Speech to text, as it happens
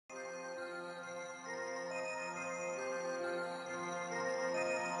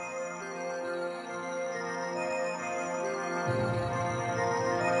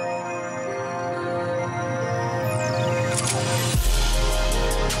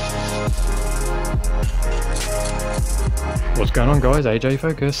What's going on, guys? AJ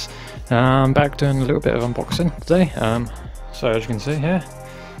Focus. Back doing a little bit of unboxing today. So as you can see here,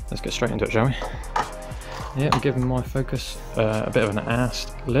 let's get straight into it, shall we? Yeah, I'm giving my Focus a bit of an arse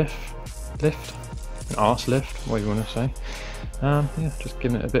lift, whatever you want to say. Yeah, just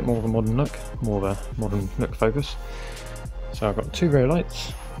giving it a bit more of a modern look, Focus. So I've got two rear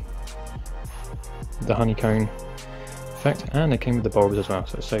lights, the honeycomb effect, and they came with the bulbs as well,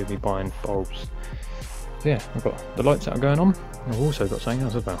 so it saved me buying bulbs. So yeah, I've got the lights that are going on. I've also got something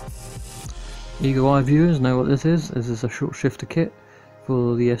else as well. Eagle eye viewers know what this is. This is a short shifter kit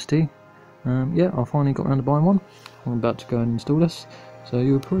for the ST. Yeah, I finally got around to buying one. I'm about to go and install this, so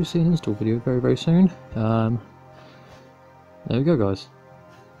you'll probably see an install video very soon. There we go, guys.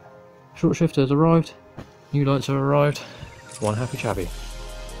 Short shifter has arrived, new lights have arrived, one happy chappy.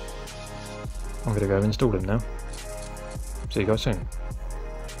 I'm going to go install them now. See you guys soon.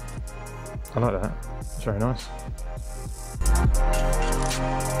 I like that, it's very nice.